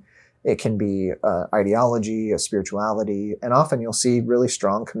person. It can be ideology, a spirituality. And often you'll see really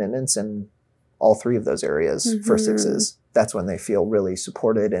strong commitments in all 3 of those areas for 6s. That's when they feel really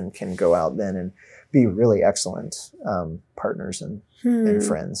supported and can go out then and be really excellent partners and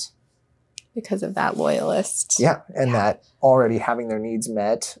friends. Because of that loyalist. Yeah. And that already having their needs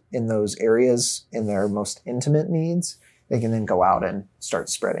met in those areas, in their most intimate needs, they can then go out and start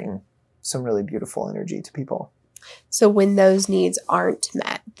spreading some really beautiful energy to people. So when those needs aren't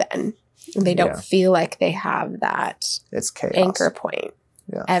met, then they don't feel like they have that it's chaos. Anchor point.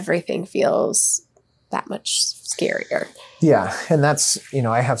 Yeah. Everything feels that much scarier. Yeah. And that's,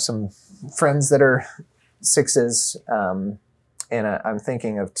 I have some friends that are 6s, and I'm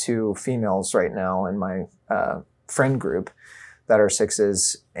thinking of 2 females right now in my friend group that are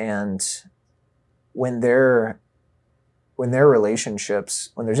 6s. And when their relationships,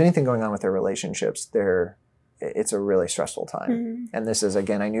 when there's anything going on with their relationships, it's a really stressful time. And this is,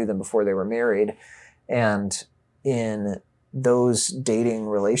 again, I knew them before they were married. And in those dating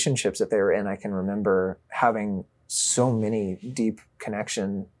relationships that they were in, I can remember having so many deep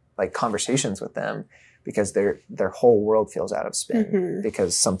connection, like conversations with them, because their whole world feels out of spin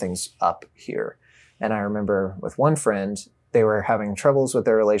because something's up here. And I remember with one friend, they were having troubles with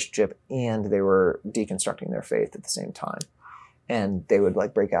their relationship and they were deconstructing their faith at the same time. And they would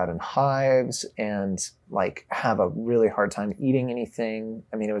like break out in hives and like have a really hard time eating anything.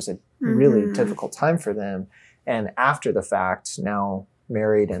 I mean, it was a really difficult time for them. And after the fact, now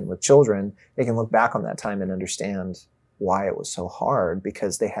married and with children, they can look back on that time and understand why it was so hard,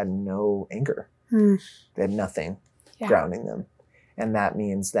 because they had no anchor. They had nothing grounding them. And that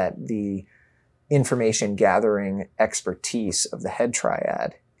means that the information gathering expertise of the head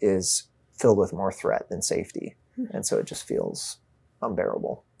triad is filled with more threat than safety. And so it just feels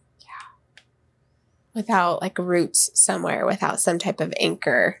unbearable. Yeah. Without like roots somewhere, without some type of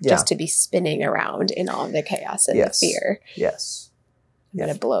anchor, just to be spinning around in all of the chaos and the fear. Yes. I'm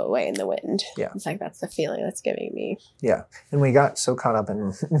going to blow away in the wind. Yeah. It's like, that's the feeling that's giving me. Yeah. And we got so caught up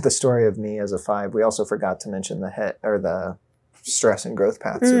in the story of me as a 5. We also forgot to mention the stress and growth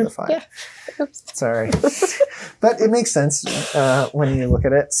paths of the 5. Yeah. Oops. Sorry. But it makes sense when you look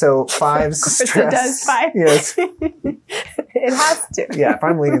at it. So 5's stress. It does, 5. Yes. It has to. Yeah. If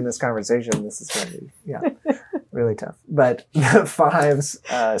I'm leading this conversation, this is going to be, really tough. But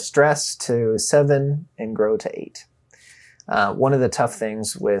 5's stress to 7 and grow to 8. One of the tough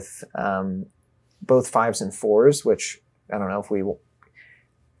things with both 5s and 4s, which I don't know if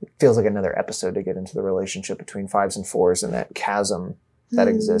it feels like another episode to get into the relationship between 5s and 4s and that chasm that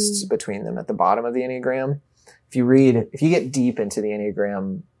exists between them at the bottom of the Enneagram. If you get deep into the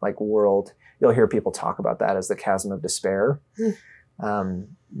Enneagram like world, you'll hear people talk about that as the chasm of despair.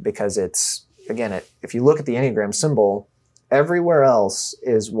 Because it's, again, if you look at the Enneagram symbol, everywhere else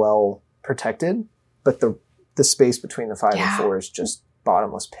is well protected, but the space between the 5 and 4 is just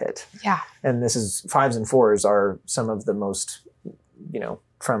bottomless pit. Yeah. And 5s and 4s are some of the most,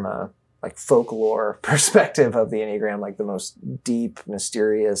 from a like folklore perspective of the Enneagram, like the most deep,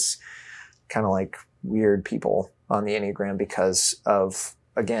 mysterious, kind of like weird people on the Enneagram because of,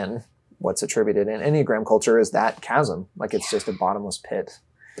 again, what's attributed in Enneagram culture is that chasm. Like it's just a bottomless pit.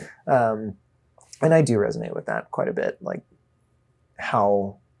 And I do resonate with that quite a bit. Like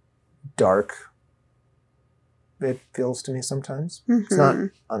how dark it feels to me sometimes. It's not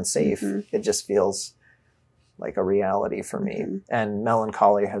unsafe. It just feels like a reality for me. And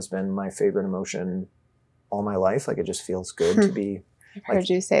melancholy has been my favorite emotion all my life. Like, it just feels good to be. I've heard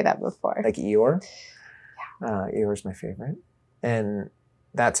you say that before. Like Eeyore. Eeyore's my favorite. And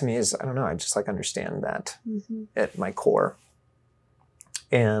that to me is, I don't know, I just like understand that at my core.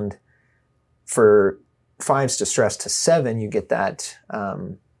 And for 5s to stress to 7, you get that,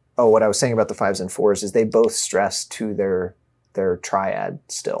 what I was saying about the 5s and 4s is they both stress to their triad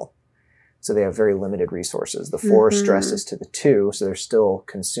still. So they have very limited resources. The 4 stresses to the 2, so they're still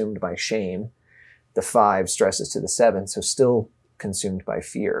consumed by shame. The 5 stresses to the 7, so still consumed by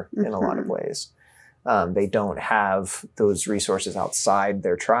fear in a lot of ways. They don't have those resources outside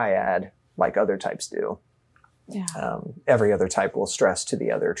their triad like other types do. Yeah. Every other type will stress to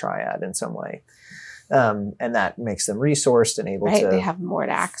the other triad in some way. And that makes them resourced and able to... They have more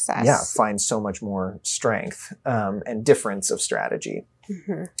to access. Yeah, find so much more strength and difference of strategy.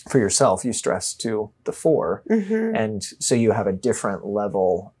 For yourself, you stress to the 4. And so you have a different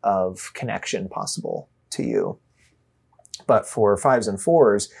level of connection possible to you. But for 5s and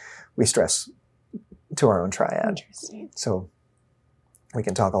 4s, we stress to our own triad. So we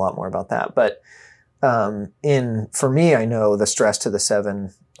can talk a lot more about that. But for me, I know the stress to the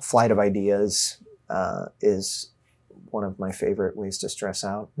 7, flight of ideas is one of my favorite ways to stress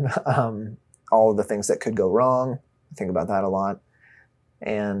out. All of the things that could go wrong. I think about that a lot.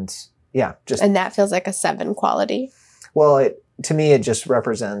 And yeah, and that feels like a 7 quality. Well, to me, it just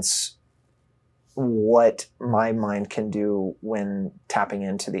represents what my mind can do when tapping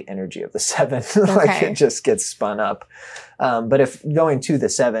into the energy of the 7. Like, it just gets spun up. But if going to the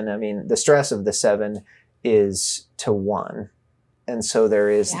 7, I mean, the stress of the 7 is to 1. And so there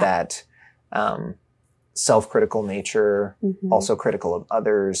is that self-critical nature, also critical of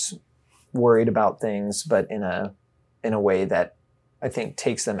others, worried about things, but in a way that I think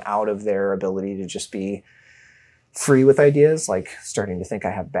takes them out of their ability to just be free with ideas, like starting to think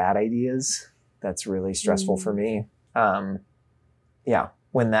I have bad ideas. That's really stressful for me. When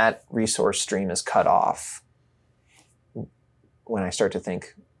that resource stream is cut off, when I start to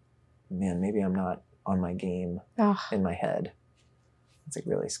think, man, maybe I'm not on my game in my head, it's like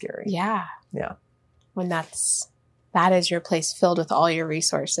really scary. Yeah. Yeah. When that is your place filled with all your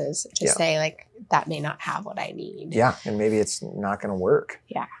resources, to say like, that may not have what I need. Yeah. And maybe it's not going to work.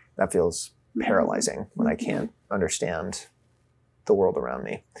 Yeah. That feels paralyzing when I can't understand the world around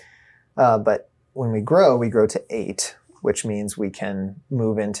me. But when we grow to 8, which means we can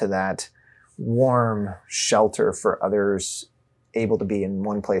move into that warm shelter for others, able to be in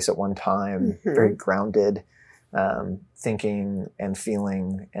one place at one time, very grounded, thinking and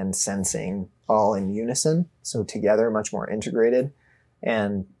feeling and sensing all in unison. So together, much more integrated.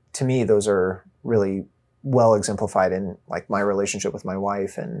 And to me, those are really well exemplified in like my relationship with my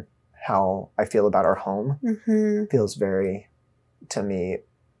wife and how I feel about our home. Feels very, to me,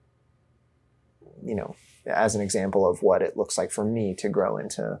 as an example of what it looks like for me to grow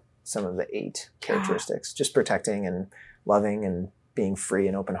into some of the 8 characteristics, just protecting and loving and being free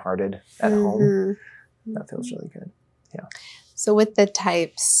and open-hearted at home. That feels really good. Yeah. So with the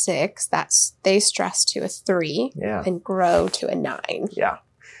type 6, they stress to a 3 and grow to a 9. Yeah.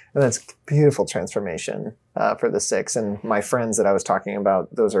 And that's beautiful transformation for the 6. And my friends that I was talking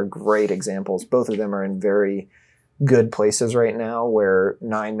about, those are great examples. Both of them are in very good places right now where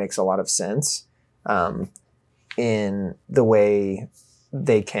 9 makes a lot of sense in the way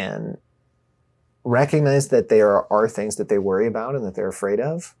they can recognize that there are things that they worry about and that they're afraid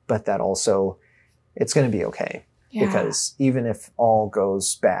of, but that also it's going to be okay. Because even if all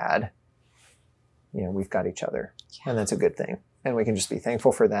goes bad, we've got each other, and that's a good thing. And we can just be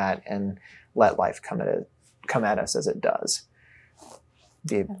thankful for that and let life come at us as it does.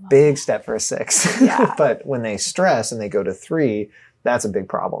 Be a big step for a 6. But when they stress and they go to 3, that's a big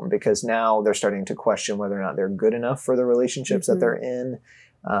problem, because now they're starting to question whether or not they're good enough for the relationships that they're in.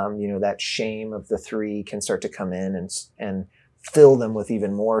 That shame of the 3 can start to come in and fill them with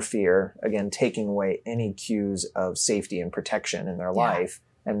even more fear, again, taking away any cues of safety and protection in their life.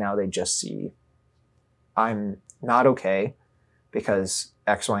 And now they just see, I'm not okay because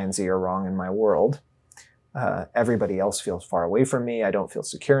X, Y, and Z are wrong in my world. Everybody else feels far away from me. I don't feel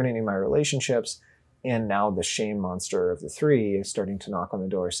secure in any of my relationships. And now the shame monster of the 3 is starting to knock on the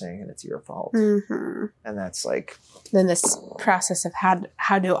door saying, and it's your fault. And that's like... Then this process of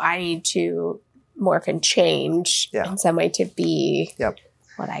how do I need to morph and change in some way to be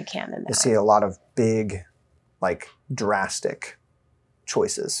what I can in that. You see a lot of big, like drastic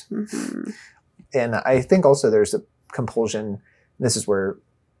choices. And I think also there's a compulsion This is where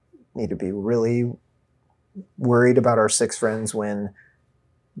we need to be really worried about our 6 friends when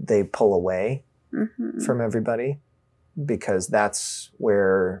they pull away from everybody, because that's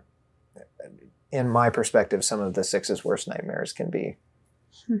where, in my perspective, some of the 6's worst nightmares can be.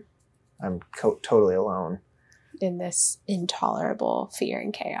 I'm totally alone. In this intolerable fear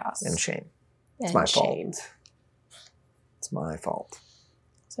and chaos. And shame. It's And my shame. fault. It's my fault.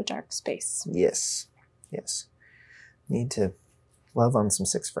 It's a dark space. Yes. Yes. Need to love on some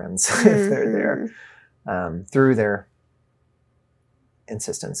 6 friends if they're there. Through their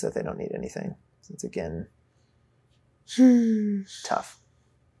insistence that they don't need anything. So it's, again, tough.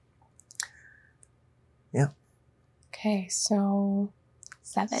 Yeah. Okay, so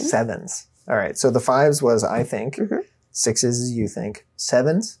 7. 7s. All right. So the 5s was I think. 6s is you think.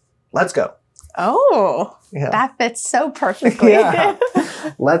 7s, let's go. Oh, that fits so perfectly. Yeah.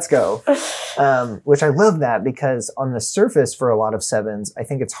 Let's go. Which I love that, because on the surface for a lot of 7s, I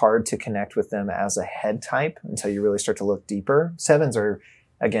think it's hard to connect with them as a head type until you really start to look deeper. 7s are,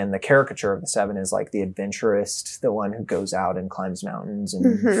 again, the caricature of the 7 is like the adventurist, the one who goes out and climbs mountains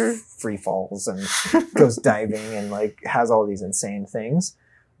and free falls and goes diving and like has all these insane things.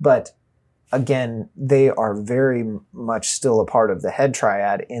 But again, they are very much still a part of the head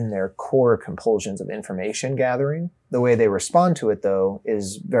triad in their core compulsions of information gathering. The way they respond to it, though,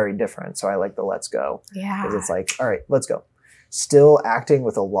 is very different. So I like the let's go. Yeah. Because it's like, all right, let's go. Still acting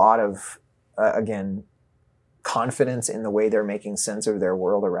with a lot of, again, confidence in the way they're making sense of their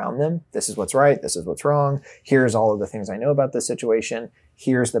world around them. This is what's right. This is what's wrong. Here's all of the things I know about this situation.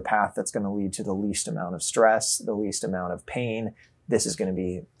 Here's the path that's going to lead to the least amount of stress, the least amount of pain. This is going to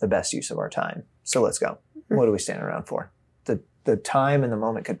be the best use of our time. So let's go. What are we standing around for? The time and the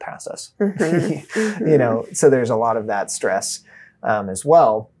moment could pass us. You know, so there's a lot of that stress as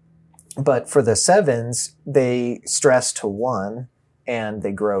well. But for the 7s, they stress to 1 and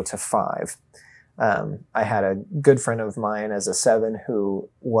they grow to 5. I had a good friend of mine as a 7 who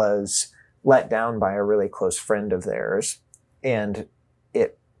was let down by a really close friend of theirs, and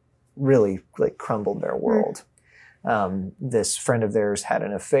it really like crumbled their world. This friend of theirs had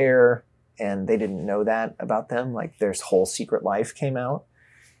an affair and they didn't know that about them. Like their whole secret life came out.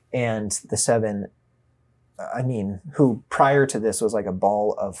 And the 7, I mean, who prior to this was like a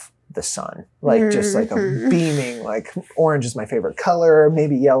ball of the sun, like just like a beaming, like orange is my favorite color,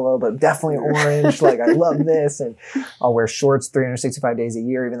 maybe yellow, but definitely orange. Like I love this. And I'll wear shorts 365 days a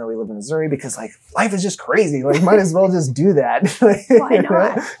year, even though we live in Missouri, because like life is just crazy. Like might as well just do that. Why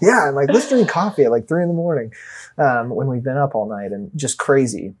not? Yeah. And like, let's drink coffee at like 3 a.m. When we've been up all night, and just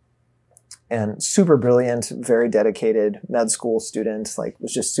crazy. And super brilliant, very dedicated med school student, like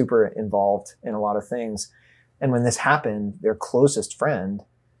was just super involved in a lot of things. And when this happened, their closest friend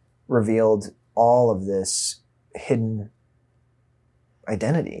revealed all of this hidden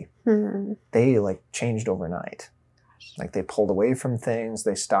identity. They like changed overnight. Like they pulled away from things.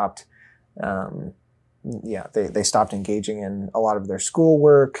 They stopped, they stopped engaging in a lot of their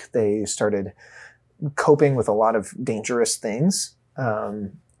schoolwork. They started coping with a lot of dangerous things.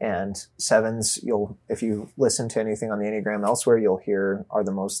 And 7s, if you listen to anything on the Enneagram elsewhere, you'll hear are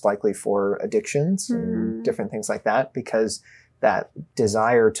the most likely for addictions and different things like that, because that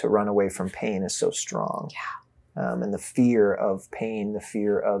desire to run away from pain is so strong. Yeah. And the fear of pain, the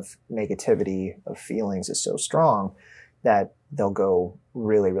fear of negativity, of feelings is so strong that they'll go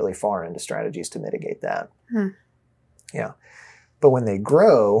really, really far into strategies to mitigate that. Yeah. But when they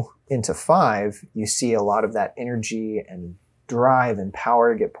grow into 5, you see a lot of that energy and drive and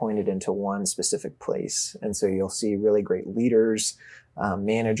power get pointed into one specific place. And so you'll see really great leaders,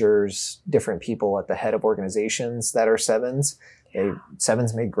 managers, different people at the head of organizations that are 7s.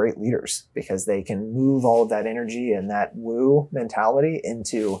 7s make great leaders because they can move all of that energy and that woo mentality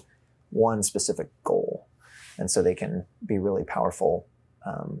into one specific goal. And so they can be really powerful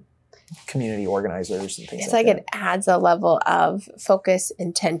community organizers and things it's like that. It adds a level of focus,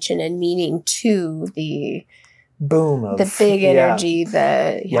 intention, and meaning to the boom of the big energy,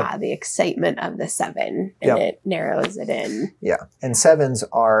 the excitement of the 7, and it narrows it in. Yeah. And 7s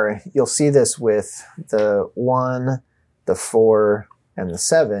are, you'll see this with the 1, the 4, and the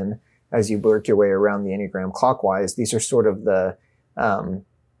 7 as you work your way around the Enneagram clockwise. These are sort of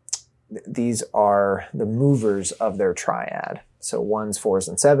these are the movers of their triad. So 1s, 4s,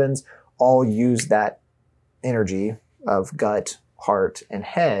 and 7s all use that energy of gut, heart, and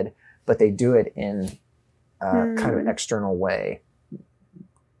head, but they do it in kind of an external way.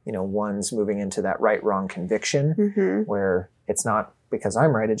 You know, 1's moving into that right-wrong conviction where it's not because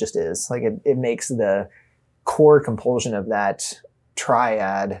I'm right, it just is. Like it makes the core compulsion of that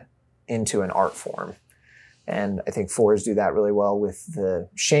triad into an art form. And I think 4s do that really well with the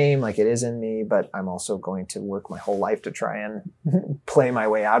shame, like it is in me, but I'm also going to work my whole life to try and play my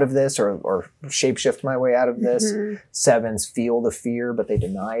way out of this or shapeshift my way out of this. 7s feel the fear, but they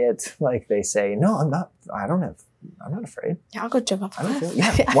deny it. Like they say, no, I'm not afraid. Yeah, I'll go jump off.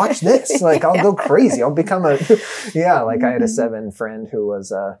 Watch this. Like I'll go crazy. I'll become like I had a 7 friend who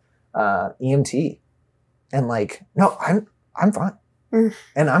was EMT and like, no, I'm fine.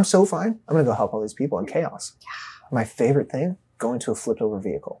 And I'm so fine. I'm going to go help all these people in chaos. Yeah. My favorite thing, going to a flipped over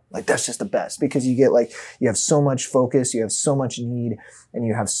vehicle. Like that's just the best because you get like, you have so much focus, you have so much need, and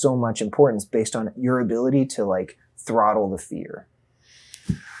you have so much importance based on your ability to like throttle the fear.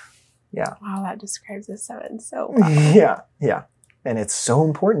 Yeah. Wow, that describes a 7 so well. Yeah. And it's so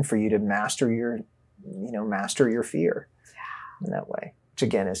important for you to master your fear in that way, which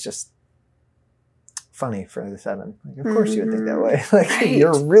again is just funny for the 7. Like, of course you would think that way. Like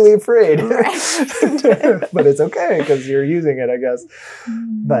you're really afraid, but it's okay because you're using it, I guess.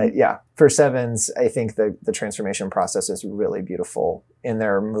 But yeah, for 7s, I think the transformation process is really beautiful. In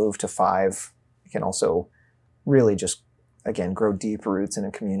their move to 5, you can also really just, again, grow deep roots in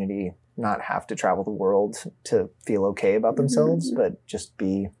a community, not have to travel the world to feel okay about themselves, but just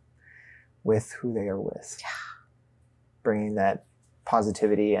be with who they are with. Yeah. Bringing that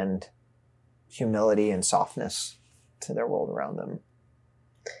positivity and humility and softness to their world around them.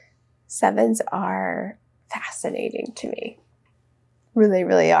 7s are fascinating to me. Really,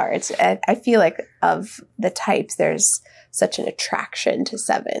 really are. I feel like of the types, there's such an attraction to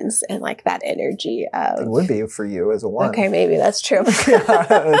 7s and like that energy of... It would be for you as a 1. Okay, maybe that's true.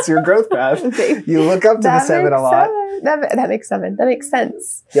 That's your growth path. You look up to the 7 a lot. That makes 7. That makes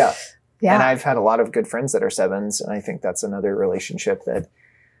sense. Yeah. And I've had a lot of good friends that are 7s, and I think that's another relationship that,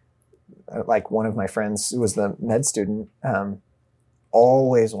 like one of my friends who was the med student,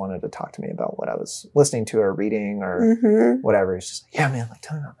 always wanted to talk to me about what I was listening to or reading or whatever. He's just like, yeah, man, like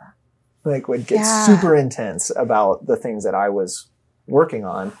tell me about that. Like would get super intense about the things that I was working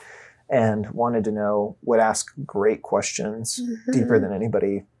on and wanted to know, would ask great questions deeper than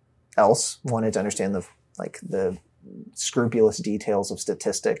anybody else, wanted to understand the scrupulous details of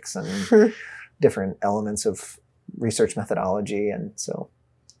statistics and different elements of research methodology. And so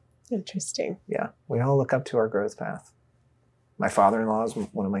interesting. Yeah. We all look up to our growth path. My father-in-law is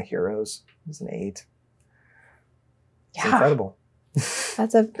one of my heroes. He's an 8. It's incredible.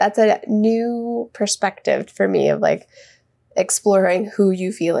 That's a new perspective for me of like exploring who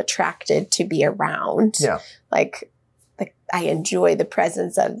you feel attracted to be around. Yeah. Like I enjoy the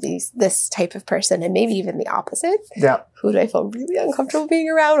presence of this type of person, and maybe even the opposite. Yeah. Who do I feel really uncomfortable being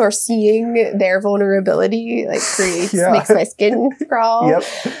around, or seeing their vulnerability like makes my skin crawl. Yep.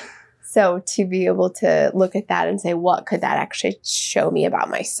 So to be able to look at that and say, what could that actually show me about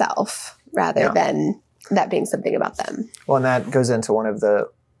myself rather than that being something about them? Well, and that goes into one of the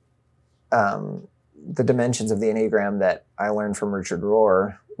dimensions of the Enneagram that I learned from Richard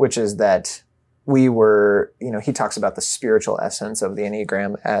Rohr, which is that we were, he talks about the spiritual essence of the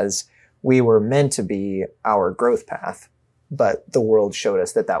Enneagram as we were meant to be our growth path, but the world showed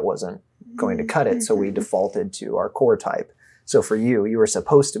us that wasn't going to cut it. So we defaulted to our core type. So for you were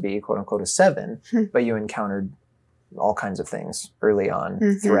supposed to be, quote unquote, a 7, but you encountered all kinds of things early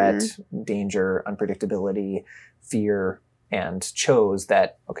on, threat, danger, unpredictability, fear, and chose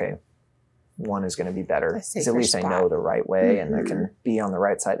that, okay, 1 is going to be better. Because at least I know the right way and I can be on the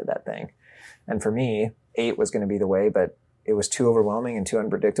right side of that thing. And for me, 8 was going to be the way, but it was too overwhelming and too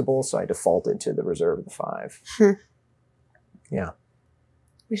unpredictable. So I defaulted to the reserve of the 5. Yeah.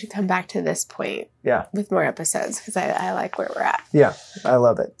 We should come back to this point with more episodes because I like where we're at. Yeah, I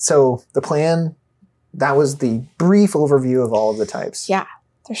love it. So the plan, that was the brief overview of all of the types. Yeah,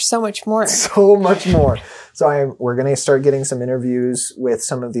 there's so much more. So much more. So we're going to start getting some interviews with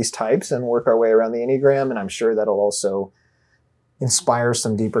some of these types and work our way around the Enneagram. And I'm sure that'll also inspire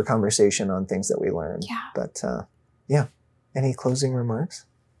some deeper conversation on things that we learned. Yeah. But any closing remarks?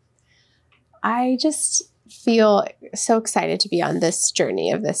 I just feel so excited to be on this journey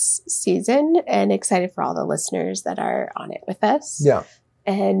of this season and excited for all the listeners that are on it with us. Yeah.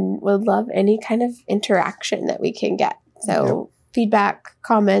 And would love any kind of interaction that we can get. So feedback,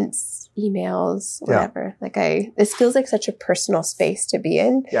 comments, emails, whatever. This feels like such a personal space to be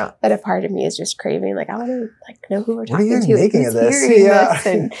in. Yeah. That a part of me is just craving, I want to know who we're talking to. What are you thinking of this? This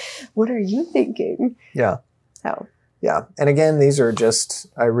and what are you thinking? Yeah. So. Yeah. And again, these are just,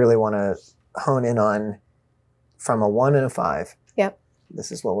 I really want to hone in on from a 1 and a 5. Yep.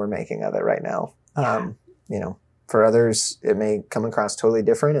 This is what we're making of it right now. Yeah. For others, it may come across totally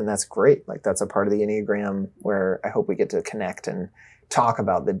different, and that's great. That's a part of the Enneagram where I hope we get to connect and talk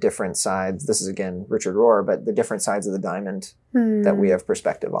about the different sides. This is again Richard Rohr, but the different sides of the diamond that we have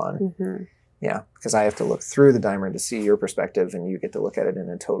perspective on. Mm-hmm. Yeah, because I have to look through the diamond to see your perspective, and you get to look at it in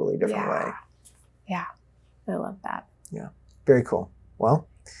a totally different way. Yeah, I love that. Yeah, very cool. Well,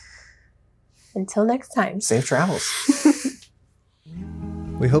 until next time, safe travels.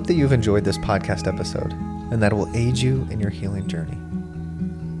 We hope that you've enjoyed this podcast episode and that it will aid you in your healing journey.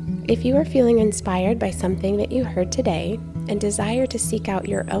 If you are feeling inspired by something that you heard today and desire to seek out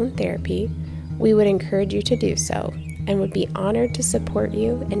your own therapy, we would encourage you to do so and would be honored to support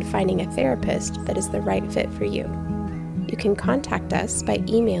you in finding a therapist that is the right fit for you. You can contact us by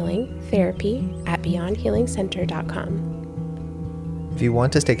emailing therapy@beyondhealingcenter.com. If you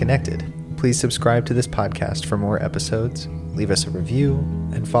want to stay connected, please subscribe to this podcast for more episodes, leave us a review,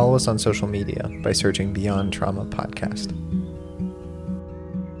 and follow us on social media by searching Beyond Trauma Podcast.